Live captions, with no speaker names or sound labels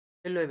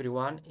Hello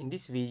everyone, in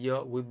this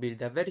video we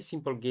build a very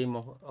simple game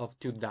of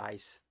two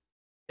dice.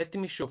 Let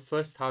me show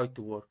first how it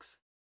works.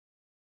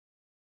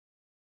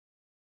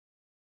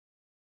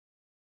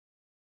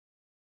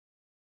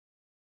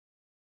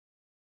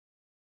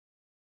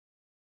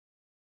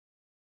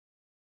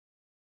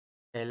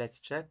 Okay,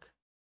 let's check.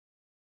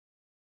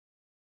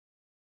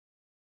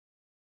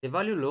 The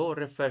value low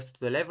refers to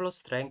the level of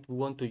strength we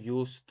want to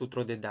use to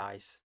throw the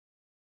dice.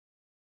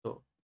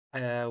 So,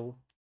 uh,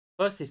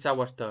 first is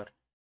our turn.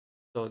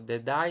 So the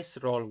dice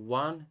roll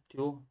 1,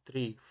 2,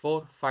 3,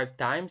 4, 5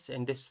 times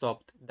and they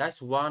stopped.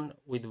 Dice 1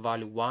 with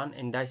value 1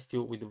 and dice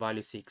 2 with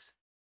value 6.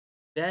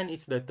 Then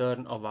it's the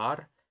turn of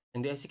R,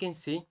 and as you can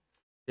see,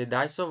 the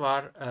dice of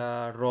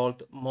R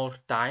rolled more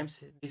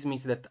times. This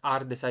means that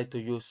R decided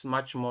to use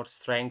much more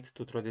strength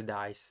to throw the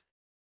dice.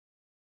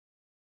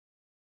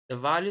 The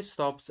value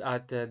stops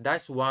at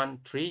dice 1,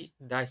 3,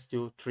 dice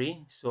 2,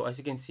 3. So as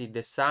you can see,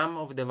 the sum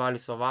of the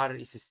values of R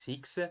is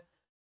 6.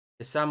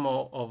 The sum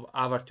of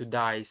our two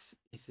dice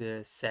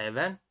is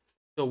 7.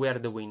 So we are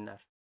the winner.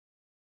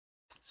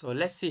 So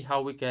let's see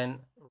how we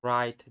can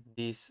write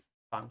this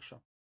function.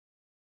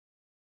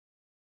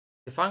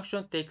 The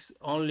function takes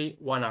only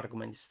one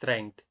argument,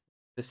 strength.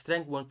 The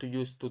strength we want to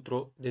use to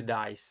throw the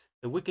dice.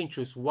 And we can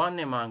choose one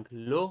among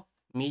low,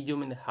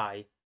 medium, and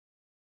high.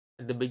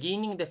 At the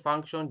beginning, the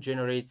function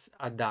generates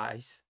a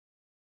dice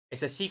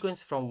as a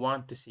sequence from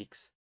 1 to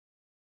 6.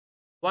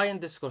 Y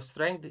underscore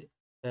strength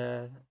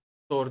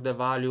store the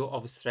value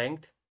of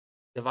strength,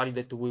 the value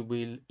that we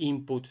will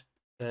input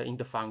in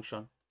the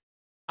function.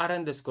 R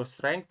underscore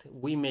strength,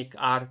 we make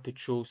R to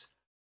choose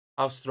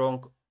how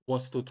strong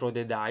wants to throw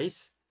the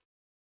dice.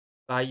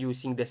 By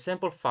using the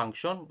sample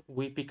function,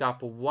 we pick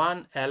up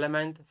one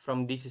element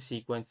from this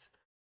sequence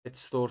that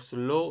stores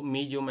low,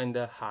 medium, and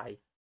high.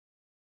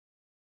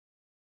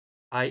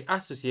 I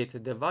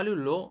associate the value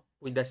low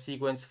with a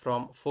sequence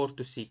from 4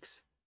 to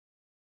 6,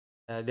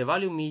 the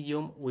value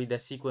medium with a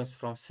sequence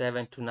from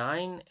 7 to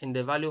 9, and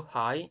the value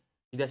high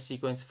with a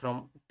sequence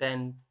from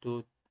 10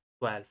 to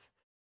 12.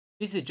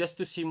 This is just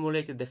to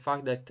simulate the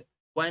fact that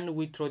when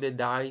we throw the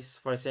dice,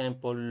 for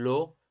example,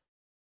 low,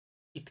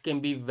 it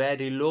can be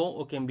very low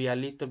or can be a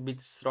little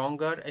bit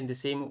stronger, and the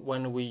same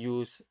when we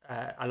use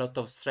a lot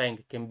of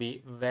strength, can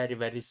be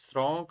very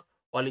strong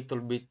or a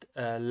little bit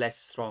less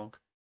strong.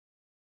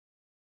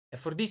 And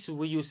for this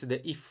we use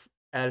the if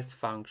else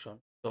function.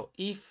 So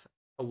if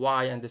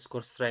y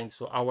underscore strength,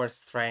 so our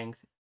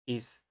strength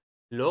is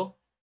low,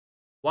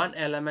 one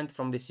element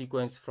from the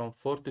sequence from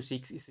 4 to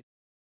 6 is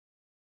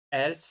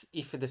else.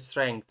 If the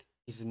strength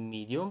is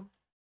medium,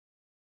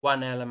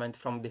 one element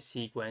from the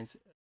sequence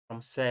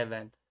from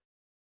 7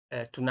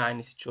 to 9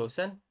 is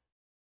chosen.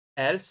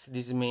 Else,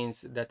 this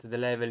means that the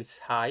level is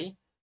high.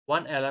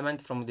 One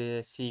element from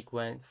the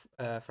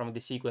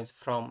sequence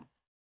from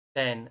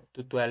 10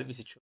 to 12 is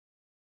chosen.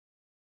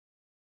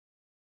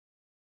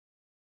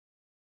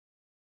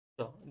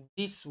 So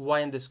this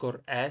y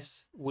underscore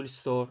s will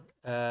store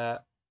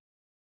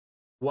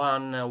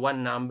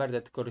one number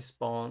that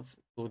corresponds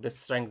to the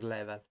strength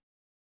level,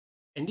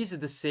 and this is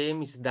the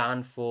same is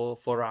done for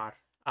r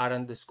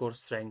underscore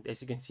strength.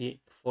 As you can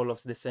see,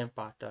 follows the same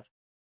pattern.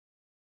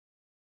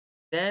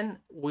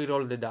 Then we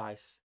roll the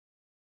dice.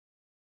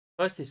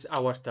 First is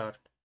our turn.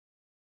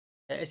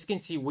 As you can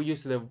see, we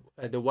use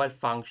the while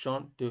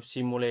function to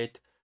simulate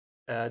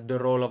the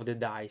roll of the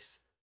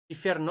dice.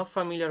 If you are not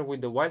familiar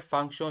with the while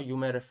function, you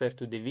may refer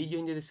to the video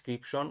in the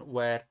description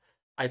where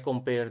I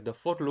compare the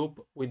for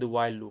loop with the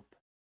while loop.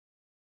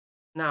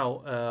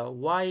 Now,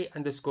 y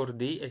underscore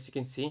d, as you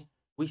can see,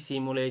 we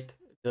simulate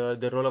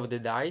the roll of the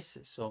dice.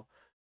 So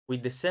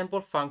with the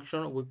sample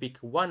function, we pick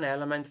one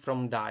element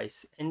from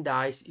dice, and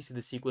dice is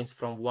the sequence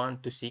from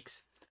 1 to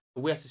 6.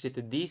 We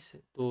associate this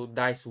to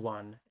dice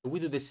 1.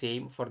 We do the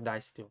same for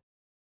dice 2.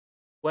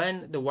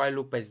 When the while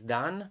loop is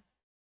done,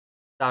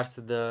 starts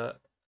the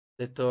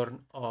turn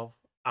of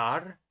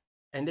R,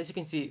 and as you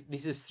can see,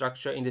 this is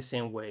structured in the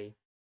same way.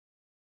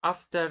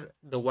 After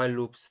the while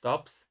loop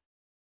stops,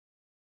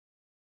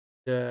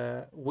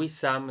 we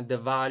sum the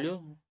value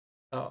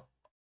uh,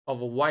 of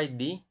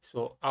yd,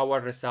 so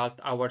our result,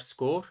 our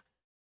score,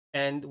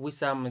 and we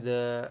sum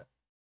the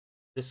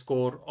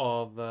score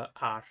of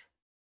R.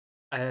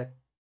 At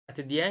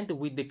the end,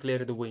 we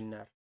declare the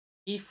winner.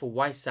 If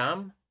y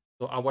sum,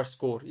 so our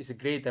score, is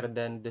greater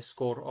than the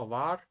score of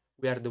R,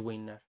 we are the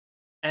winner.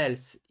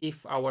 Else,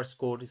 if our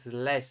score is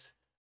less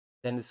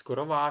than the score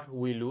of R,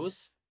 we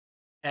lose.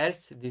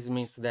 Else, this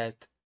means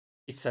that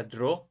it's a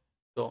draw,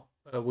 so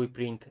we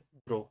print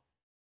draw.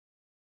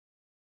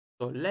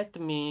 So let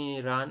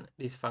me run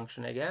this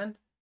function again.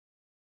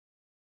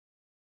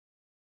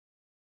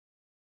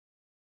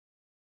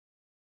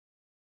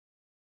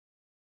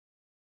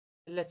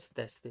 Let's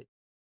test it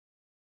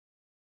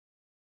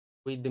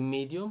with the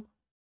medium.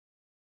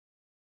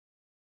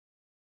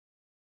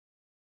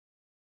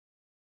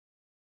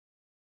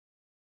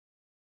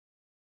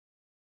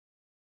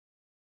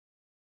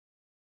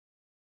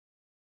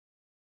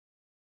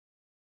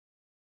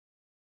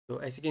 So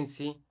as you can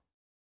see,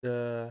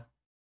 the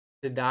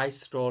the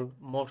dice roll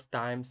more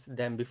times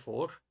than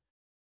before.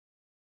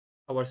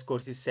 Our score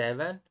is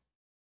 7.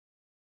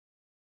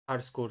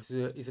 Our score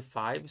is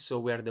 5, so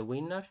we are the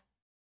winner.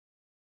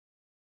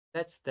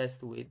 Let's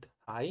test with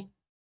high.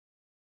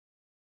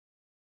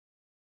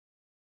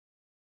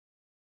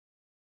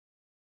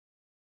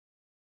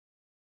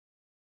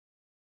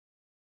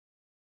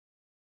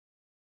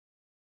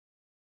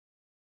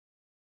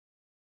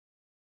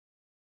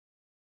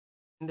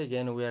 And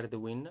again, we are the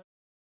winner.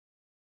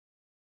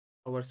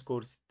 Our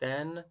score is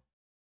 10. Our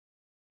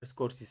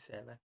score is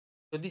 7.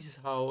 So this is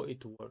how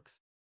it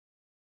works.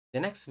 The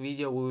next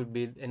video we will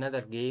build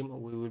another game.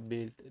 We will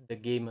build the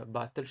game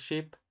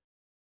Battleship.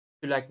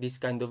 If you like this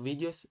kind of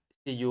videos,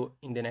 see you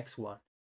in the next one.